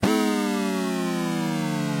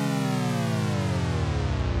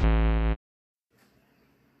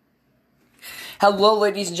Hello,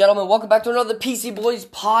 ladies and gentlemen. Welcome back to another PC Boys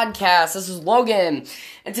podcast. This is Logan.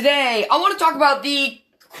 And today, I want to talk about the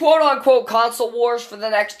quote-unquote console wars for the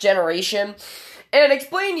next generation and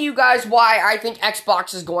explain to you guys why I think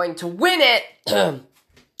Xbox is going to win it,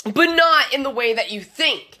 but not in the way that you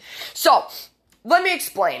think. So, let me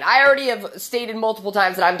explain. I already have stated multiple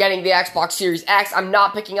times that I'm getting the Xbox Series X. I'm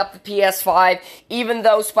not picking up the PS5, even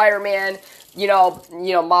though Spider-Man,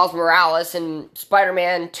 Miles Morales and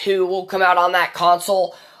Spider-Man 2 will come out on that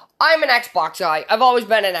console. I'm an Xbox guy. I've always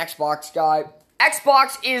been an Xbox guy.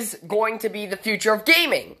 Xbox is going to be the future of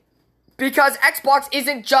gaming, because Xbox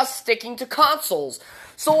isn't just sticking to consoles.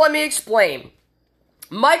 So let me explain.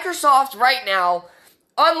 Microsoft right now,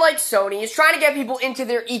 unlike Sony, is trying to get people into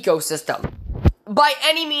their ecosystem by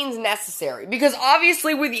any means necessary, because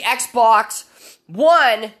obviously with the Xbox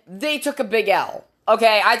One, they took a big L.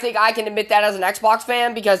 Okay, I think I can admit that as an Xbox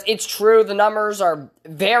fan, because it's true, the numbers are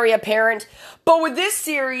very apparent. But with this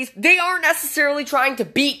series, they aren't necessarily trying to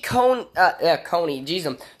beat Sony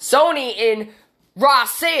in raw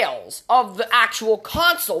sales of the actual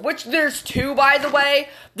console, which there's two, by the way.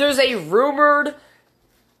 There's a rumored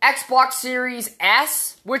Xbox Series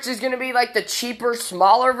S, which is going to be like the cheaper,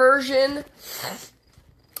 smaller version,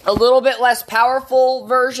 a little bit less powerful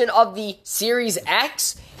version of the Series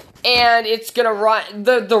X. And it's gonna run,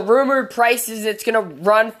 the rumored price is it's gonna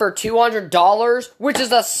run for $200, which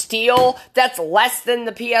is a steal. That's less than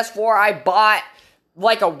the PS4 I bought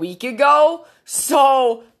like a week ago.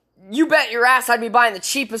 So, you bet your ass I'd be buying the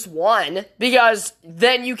cheapest one, because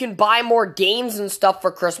then you can buy more games and stuff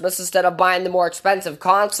for Christmas instead of buying the more expensive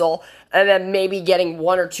console, and then maybe getting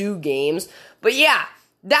one or two games. But yeah,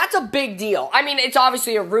 that's a big deal. I mean, it's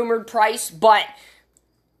obviously a rumored price, but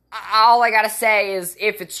all I gotta say is,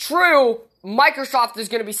 if it's true, Microsoft is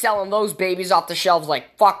gonna be selling those babies off the shelves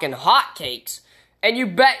like fucking hotcakes. And you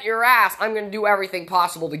bet your ass I'm gonna do everything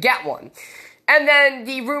possible to get one. And then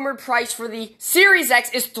the rumored price for the Series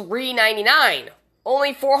X is $399.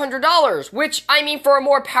 Only $400, which, I mean, for a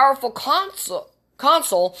more powerful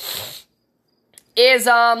console is,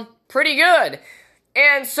 pretty good.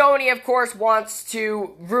 And Sony, of course, wants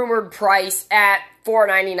to rumored price at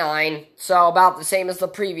 $499, so about the same as the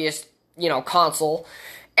previous, console.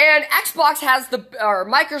 And Microsoft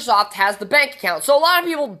has the bank account. So a lot of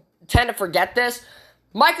people tend to forget this.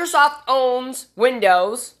 Microsoft owns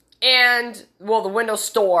Windows and, the Windows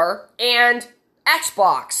Store and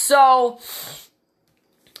Xbox. So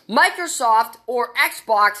Microsoft or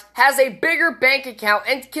Xbox has a bigger bank account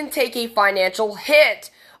and can take a financial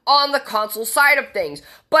hit on the console side of things.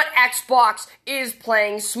 But Xbox is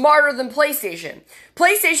playing smarter than PlayStation.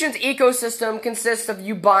 PlayStation's ecosystem consists of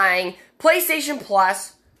you buying PlayStation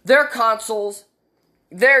Plus, their consoles,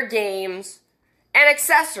 their games, and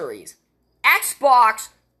accessories. Xbox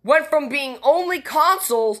went from being only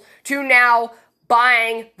consoles to now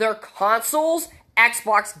buying their consoles,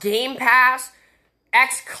 Xbox Game Pass,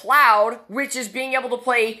 xCloud, which is being able to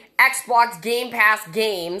play Xbox Game Pass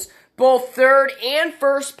games, both third and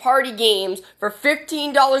first party games, for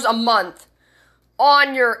 $15 a month.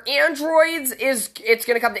 On your Androids, it's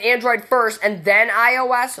going to come to Android first and then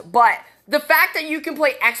iOS, but the fact that you can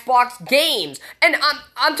play Xbox games, and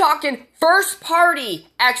I'm talking first party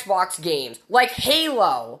Xbox games, like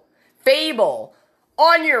Halo, Fable,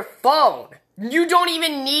 on your phone. You don't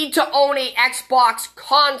even need to own a Xbox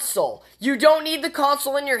console. You don't need the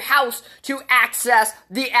console in your house to access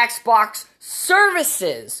the Xbox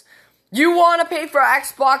services. You want to pay for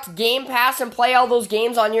Xbox Game Pass and play all those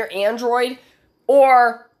games on your Android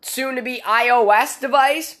or soon-to-be iOS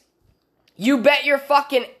device? You bet your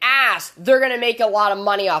fucking ass they're going to make a lot of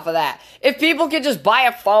money off of that. If people could just buy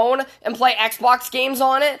a phone and play Xbox games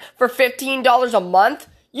on it for $15 a month,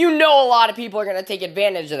 you know a lot of people are going to take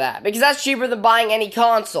advantage of that, because that's cheaper than buying any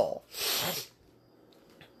console.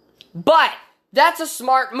 But that's a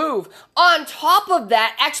smart move. On top of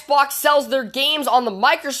that, Xbox sells their games on the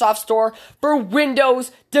Microsoft Store for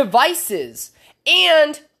Windows devices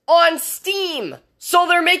and on Steam. So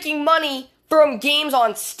they're making money from games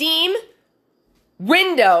on Steam,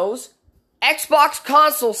 Windows, Xbox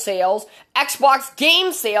console sales, Xbox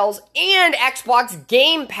game sales, and Xbox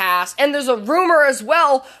Game Pass. And there's a rumor as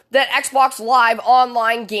well that Xbox Live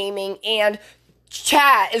online gaming and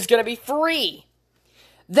chat is going to be free.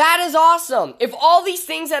 That is awesome. If all these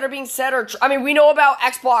things that are being said are we know about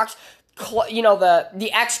Xbox, the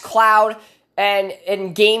xCloud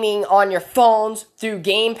and gaming on your phones through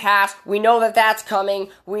Game Pass. We know that that's coming.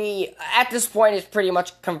 At this point, it's pretty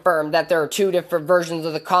much confirmed that there are two different versions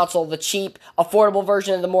of the console, the cheap, affordable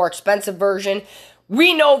version and the more expensive version.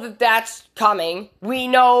 We know that that's coming. We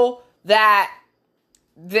know that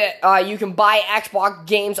that you can buy Xbox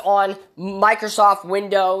games on Microsoft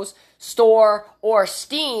Windows Store or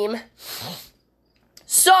Steam.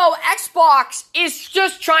 So Xbox is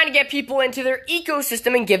just trying to get people into their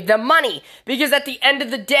ecosystem and give them money. Because at the end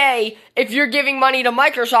of the day, if you're giving money to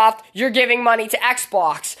Microsoft, you're giving money to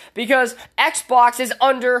Xbox. Because Xbox is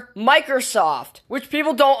under Microsoft, which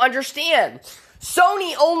people don't understand.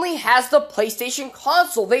 Sony only has the PlayStation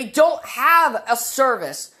console. They don't have a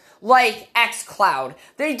service like xCloud.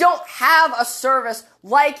 They don't have a service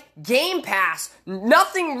like Game Pass.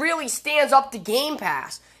 Nothing really stands up to Game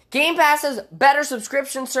Pass. Game Pass has better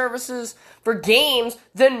subscription services for games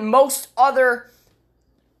than most other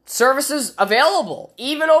services available,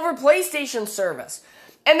 even over PlayStation service.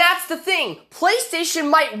 And that's the thing.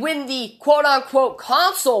 PlayStation might win the quote-unquote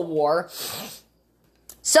console war,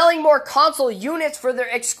 selling more console units for their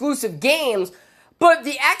exclusive games, but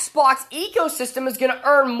the Xbox ecosystem is going to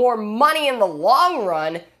earn more money in the long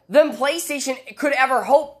run than PlayStation could ever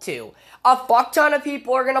hope to. A fuck ton of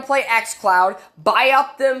people are going to play xCloud, buy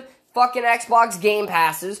up them fucking Xbox Game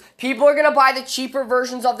Passes. People are going to buy the cheaper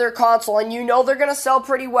versions of their console, and you know they're going to sell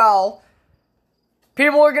pretty well.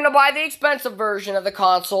 People are going to buy the expensive version of the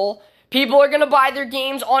console. People are going to buy their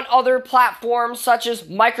games on other platforms such as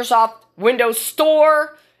Microsoft Windows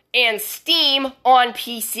Store and Steam on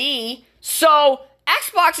PC. So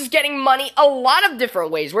Xbox is getting money a lot of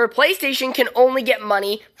different ways, where PlayStation can only get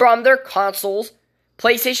money from their consoles,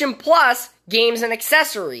 PlayStation Plus, games and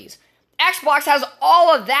accessories. Xbox has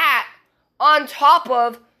all of that on top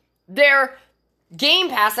of their Game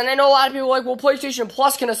Pass, and I know a lot of people are like, well, PlayStation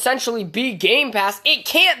Plus can essentially be Game Pass. It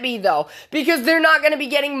can't be, though, because they're not going to be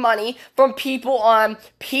getting money from people on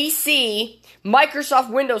PC,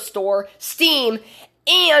 Microsoft Windows Store, Steam,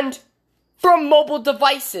 and from mobile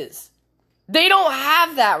devices. They don't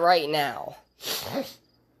have that right now.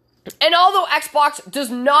 And although Xbox does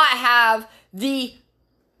not have the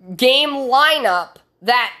game lineup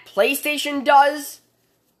that PlayStation does,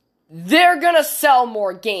 they're gonna sell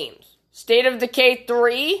more games. State of Decay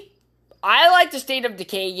 3, I like the State of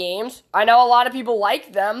Decay games. I know a lot of people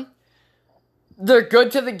like them. They're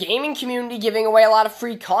good to the gaming community, giving away a lot of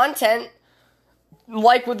free content.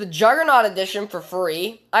 Like with the Juggernaut Edition for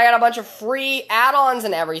free. I got a bunch of free add-ons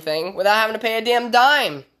and everything without having to pay a damn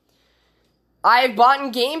dime. I've bought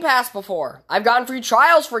in Game Pass before. I've gotten free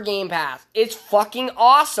trials for Game Pass. It's fucking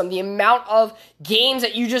awesome, the amount of games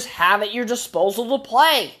that you just have at your disposal to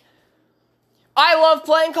play. I love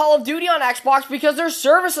playing Call of Duty on Xbox because their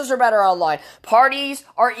services are better online. Parties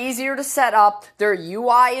are easier to set up. Their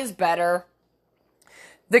UI is better.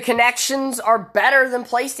 The connections are better than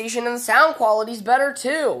PlayStation, and the sound quality is better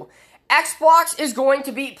too. Xbox is going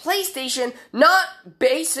to beat PlayStation not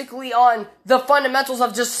basically on the fundamentals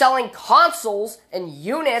of just selling consoles and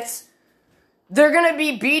units. They're going to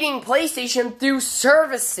be beating PlayStation through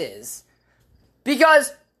services.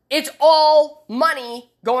 Because it's all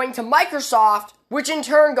money going to Microsoft, which in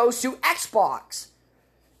turn goes to Xbox.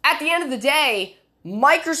 At the end of the day,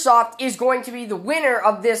 Microsoft is going to be the winner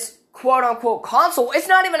of this quote-unquote console. It's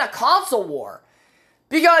not even a console war.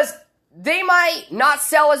 Because they might not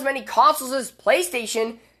sell as many consoles as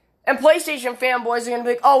PlayStation, and PlayStation fanboys are going to be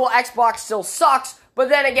like, oh, well, Xbox still sucks. But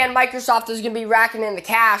then again, Microsoft is going to be racking in the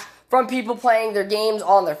cash from people playing their games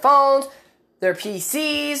on their phones, their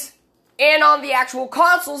PCs, and on the actual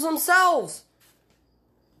consoles themselves.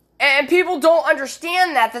 And people don't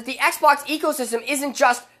understand that the Xbox ecosystem isn't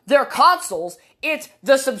just their consoles, it's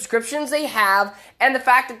the subscriptions they have, and the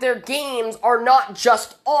fact that their games are not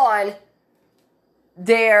just on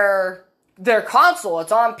their console.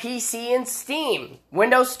 It's on PC and Steam,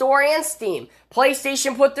 Windows Store and Steam.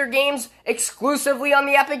 PlayStation put their games exclusively on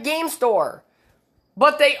the Epic Game Store.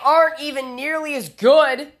 But they aren't even nearly as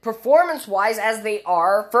good, performance-wise, as they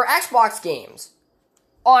are for Xbox games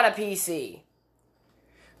on a PC.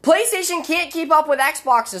 PlayStation can't keep up with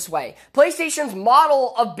Xbox this way. PlayStation's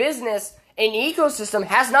model of business and ecosystem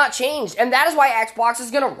has not changed, and that is why Xbox is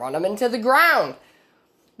going to run them into the ground.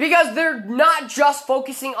 Because they're not just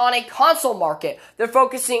focusing on a console market. They're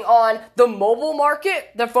focusing on the mobile market,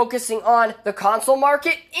 they're focusing on the console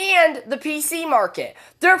market, and the PC market.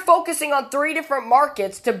 They're focusing on 3 different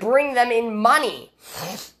markets to bring them in money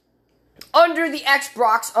under the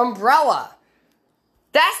Xbox umbrella.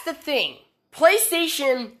 That's the thing.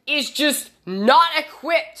 PlayStation is just not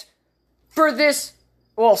equipped for this.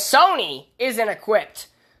 Well, Sony isn't equipped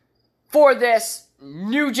for this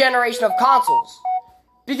new generation of consoles.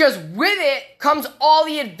 Because with it comes all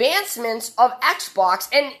the advancements of Xbox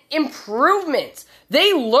and improvements.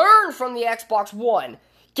 They learned from the Xbox One,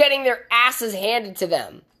 getting their asses handed to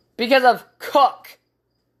them because of Cook.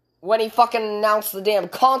 when he fucking announced the damn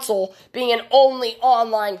console being an only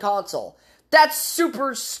online console. That's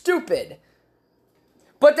super stupid.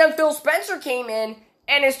 But then Phil Spencer came in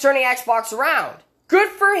and is turning Xbox around. Good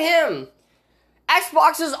for him.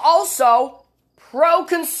 Xbox is also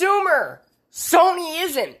pro-consumer. Sony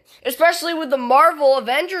isn't. Especially with the Marvel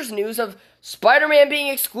Avengers news of Spider-Man being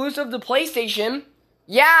exclusive to PlayStation.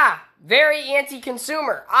 Yeah, very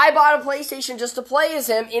anti-consumer. I bought a PlayStation just to play as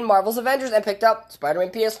him in Marvel's Avengers and picked up Spider-Man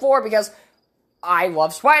PS4 because I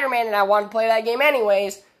love Spider-Man and I wanted to play that game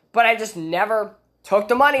anyways, but I just never took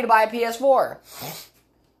the money to buy a PS4.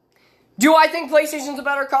 Do I think PlayStation's a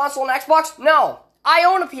better console than Xbox? No. I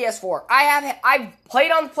own a PS4. I've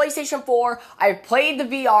played on the PlayStation 4. I've played the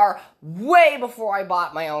VR way before I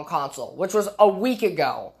bought my own console, which was a week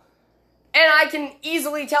ago. And I can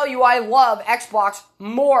easily tell you I love Xbox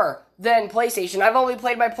more than PlayStation. I've only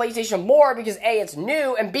played my PlayStation more because A, it's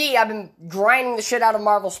new, and B, I've been grinding the shit out of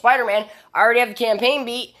Marvel Spider-Man. I already have the campaign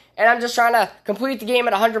beat, and I'm just trying to complete the game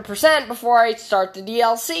at 100% before I start the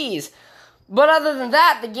DLCs. But other than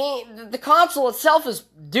that, the console itself is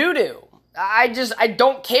doo-doo. I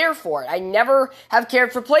don't care for it. I never have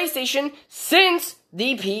cared for PlayStation since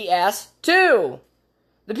the PS2.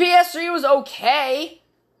 The PS3 was okay,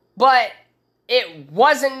 but it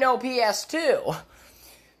wasn't no PS2.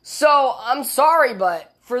 So, I'm sorry,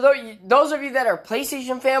 but for those of you that are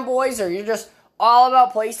PlayStation fanboys, or you're just all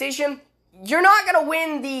about PlayStation, you're not going to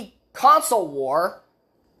win the console war,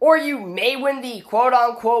 or you may win the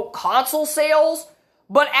quote-unquote console sales,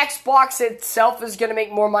 but Xbox itself is going to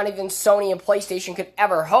make more money than Sony and PlayStation could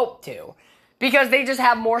ever hope to, because they just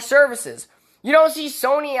have more services. You don't see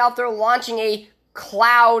Sony out there launching a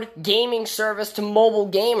cloud gaming service to mobile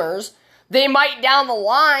gamers. They might down the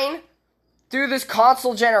line through this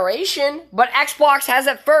console generation, but Xbox has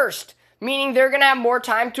it first, meaning they're going to have more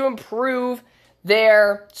time to improve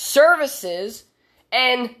their services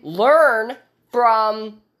and learn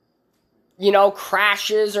from,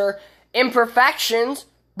 crashes or imperfections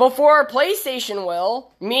before PlayStation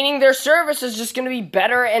will, meaning their service is just going to be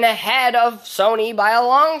better and ahead of Sony by a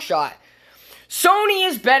long shot. Sony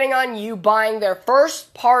is betting on you buying their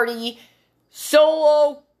first-party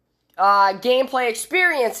solo gameplay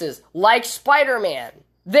experiences like Spider-Man.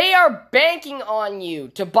 They are banking on you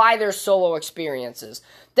to buy their solo experiences.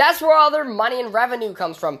 That's where all their money and revenue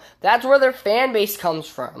comes from. That's where their fan base comes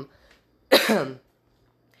from.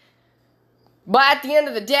 But at the end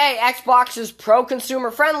of the day, Xbox is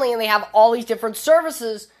pro-consumer friendly and they have all these different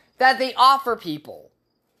services that they offer people.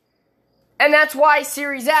 And that's why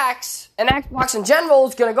Series X and Xbox in general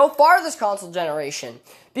is going to go far this console generation.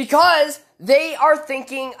 Because they are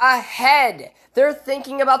thinking ahead. They're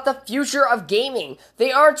thinking about the future of gaming.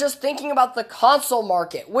 They aren't just thinking about the console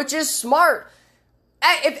market, which is smart.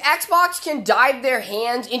 If Xbox can dive their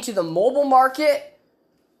hands into the mobile market,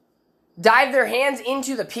 dive their hands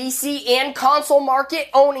into the PC and console market,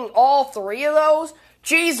 owning all three of those,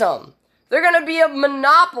 geez, they're going to be a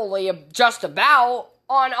monopoly of just about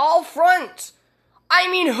on all fronts. I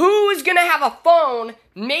mean, who is going to have a phone?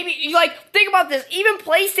 Maybe, think about this. Even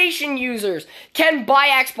PlayStation users can buy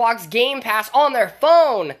Xbox Game Pass on their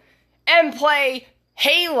phone and play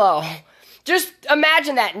Halo. Just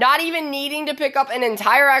imagine that. Not even needing to pick up an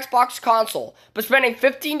entire Xbox console, but spending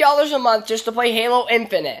 $15 a month just to play Halo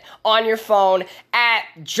Infinite on your phone at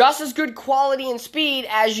just as good quality and speed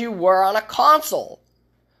as you were on a console.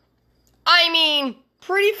 I mean,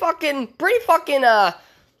 pretty fucking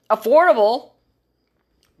affordable.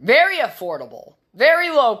 Very affordable. Very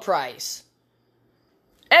low price.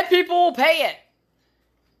 And people will pay it.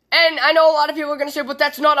 And I know a lot of people are going to say, but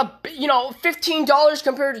that's not $15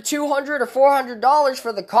 compared to $200 or $400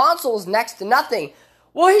 for the console is next to nothing.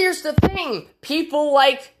 Well, here's the thing. People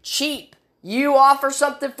like cheap. You offer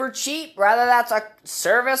something for cheap, whether that's a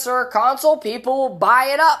service or a console, people will buy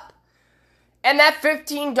it up. And that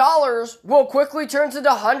 $15 will quickly turn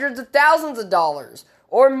into hundreds of thousands of dollars.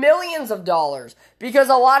 Or millions of dollars. Because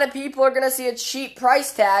a lot of people are going to see a cheap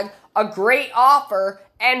price tag, a great offer,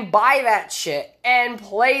 and buy that shit. And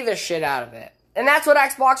play the shit out of it. And that's what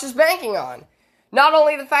Xbox is banking on. Not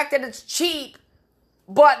only the fact that it's cheap,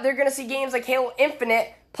 but they're going to see games like Halo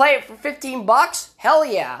Infinite, play it for $15, hell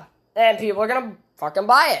yeah. And people are going to fucking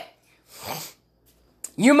buy it.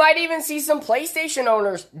 You might even see some PlayStation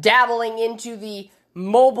owners dabbling into the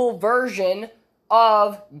mobile version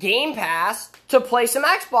of Game Pass to play some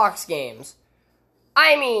Xbox games.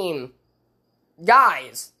 I mean,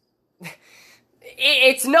 guys,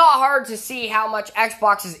 it's not hard to see how much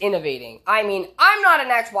Xbox is innovating. I mean, I'm not an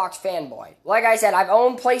Xbox fanboy. Like I said, I've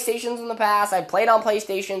owned PlayStations in the past. I've played on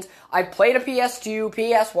PlayStations. I've played a PS2,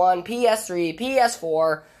 PS1, PS3,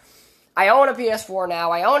 PS4. I own a PS4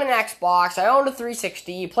 now. I own an Xbox. I own a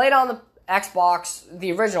 360. Played on the Xbox,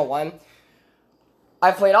 the original one.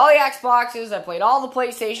 I played all the Xboxes. I played all the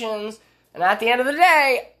PlayStations. And at the end of the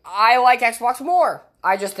day, I like Xbox more.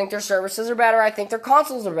 I just think their services are better. I think their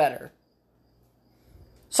consoles are better.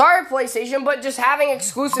 Sorry, PlayStation, but just having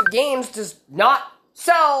exclusive games does not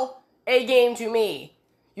sell a game to me.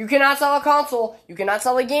 You cannot sell a console. You cannot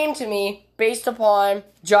sell a game to me based upon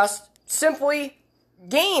just simply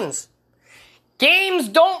games. Games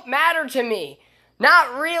don't matter to me.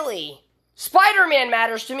 Not really. Spider-Man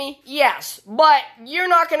matters to me, yes, but you're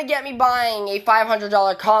not going to get me buying a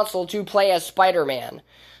 $500 console to play as Spider-Man.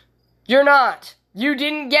 You're not. You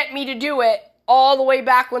didn't get me to do it all the way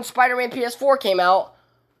back when Spider-Man PS4 came out.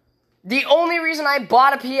 The only reason I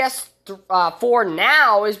bought a PS4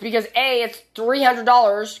 now is because A, it's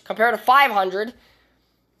 $300 compared to $500,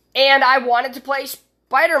 and I wanted to play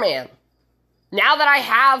Spider-Man. Now that I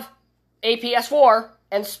have a PS4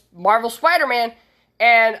 and Marvel Spider-Man,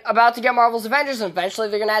 and about to get Marvel's Avengers, and eventually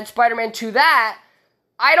they're going to add Spider-Man to that,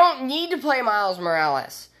 I don't need to play Miles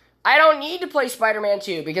Morales. I don't need to play Spider-Man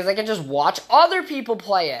 2, because I can just watch other people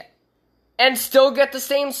play it, and still get the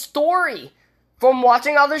same story from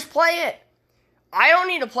watching others play it. I don't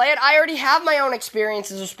need to play it. I already have my own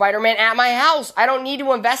experiences with Spider-Man at my house. I don't need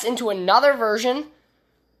to invest into another version.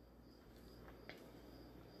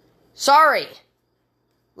 Sorry,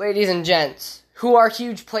 ladies and gents, who are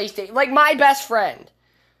huge PlayStation, like my best friend,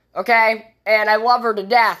 okay? And I love her to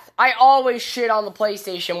death. I always shit on the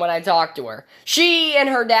PlayStation when I talk to her. She and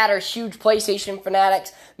her dad are huge PlayStation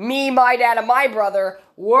fanatics. Me, my dad, and my brother,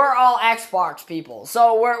 we're all Xbox people.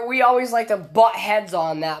 So we always like to butt heads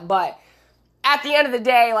on that. But at the end of the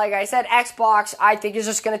day, like I said, Xbox, I think, is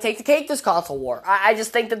just going to take the cake this console war. I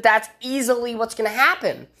just think that that's easily what's going to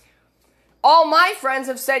happen. All my friends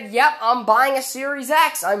have said, yep, I'm buying a Series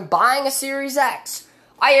X. I'm buying a Series X.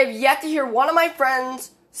 I have yet to hear one of my friends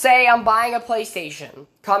say I'm buying a PlayStation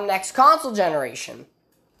come next console generation.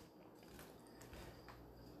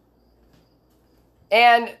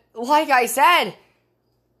 And like I said,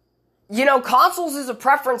 you know, consoles is a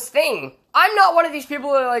preference thing. I'm not one of these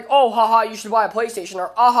people that are like, oh, haha, you should buy a PlayStation,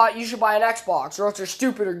 or aha, you should buy an Xbox, or else you're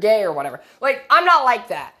stupid or gay or whatever. Like, I'm not like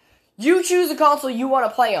that. You choose the console you want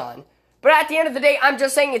to play on. But at the end of the day, I'm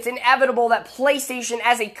just saying it's inevitable that PlayStation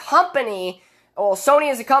as a company, well,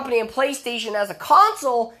 Sony as a company and PlayStation as a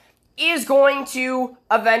console is going to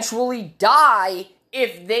eventually die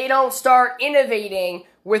if they don't start innovating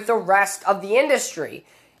with the rest of the industry.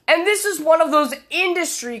 And this is one of those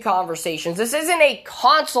industry conversations. This isn't a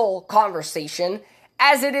console conversation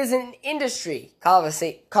as it is an industry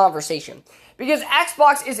conversation. Because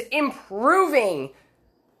Xbox is improving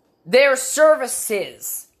their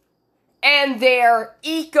services and their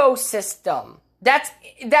ecosystem.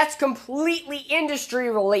 That's completely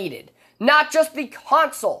industry related, not just the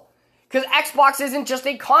console. Because Xbox isn't just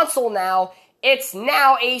a console now, it's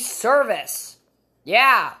now a service.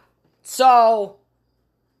 Yeah. So,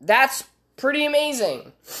 that's pretty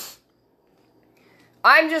amazing.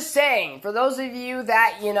 I'm just saying, for those of you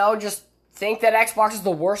that, you know, just think that Xbox is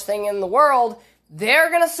the worst thing in the world,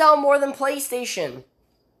 they're going to sell more than PlayStation.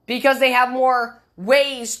 Because they have more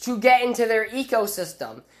ways to get into their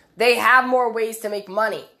ecosystem. They have more ways to make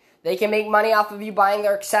money. They can make money off of you buying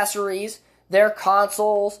their accessories, their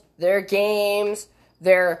consoles, their games,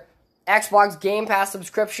 their Xbox Game Pass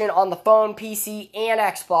subscription on the phone, PC, and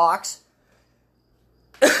Xbox.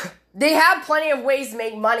 They have plenty of ways to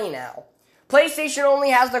make money now. PlayStation only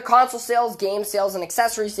has their console sales, game sales, and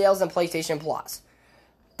accessory sales, and PlayStation Plus.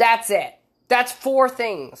 That's it. That's 4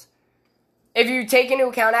 things. If you take into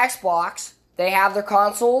account Xbox, they have their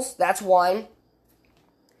consoles, that's 1.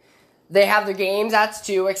 They have their games, that's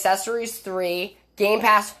 2. Accessories, 3. Game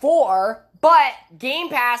Pass, 4. But Game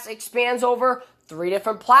Pass expands over 3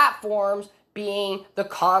 different platforms, being the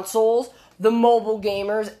consoles, the mobile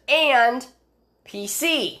gamers, and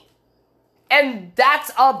PC. And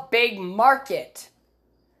that's a big market.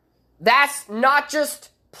 That's not just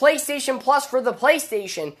PlayStation Plus for the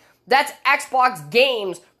PlayStation. That's Xbox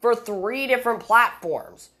games for 3 different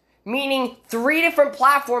platforms. Meaning 3 different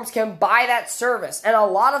platforms can buy that service. And a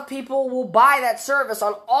lot of people will buy that service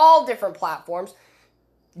on all different platforms,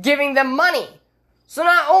 giving them money. So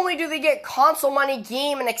not only do they get console money,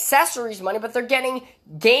 game, and accessories money, but they're getting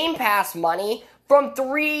Game Pass money from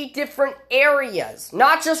 3 different areas.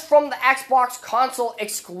 Not just from the Xbox console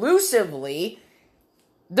exclusively.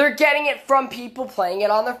 They're getting it from people playing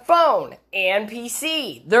it on their phone and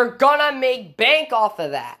PC. They're gonna make bank off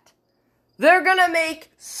of that. They're gonna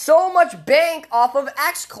make so much bank off of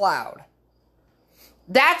xCloud.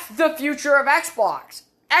 That's the future of Xbox.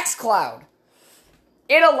 xCloud.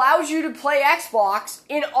 It allows you to play Xbox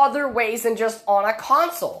in other ways than just on a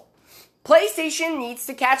console. PlayStation needs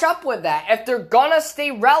to catch up with that. If they're gonna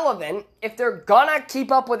stay relevant, if they're gonna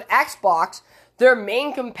keep up with Xbox, their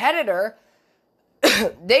main competitor,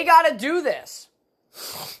 they gotta do this.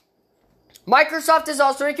 Microsoft is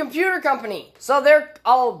also a computer company, so they're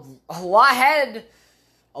a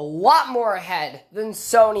lot more ahead than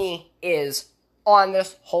Sony is on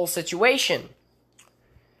this whole situation.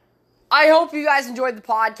 I hope you guys enjoyed the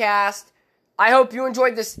podcast. I hope you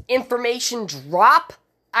enjoyed this information drop.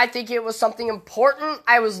 I think it was something important.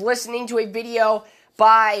 I was listening to a video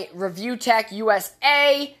by Review Tech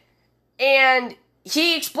USA, and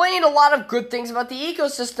he explained a lot of good things about the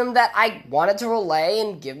ecosystem that I wanted to relay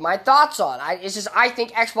and give my thoughts on. I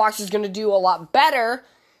think Xbox is going to do a lot better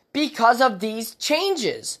because of these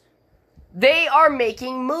changes. They are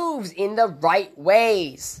making moves in the right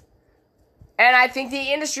ways. And I think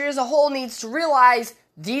the industry as a whole needs to realize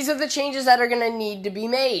these are the changes that are going to need to be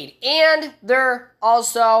made. And they're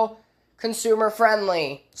also consumer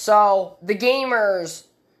friendly. So the gamers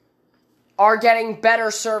are getting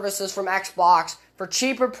better services from Xbox for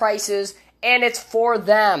cheaper prices, and it's for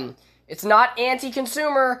them. It's not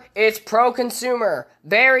anti-consumer, it's pro-consumer.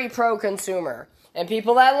 Very pro-consumer. And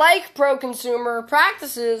people that like pro-consumer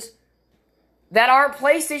practices that aren't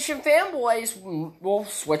PlayStation fanboys will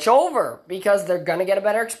switch over because they're going to get a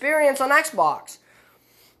better experience on Xbox.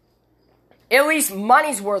 At least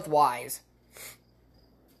money's worth wise.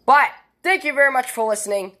 But thank you very much for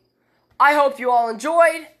listening. I hope you all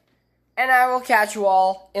enjoyed, and I will catch you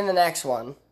all in the next one.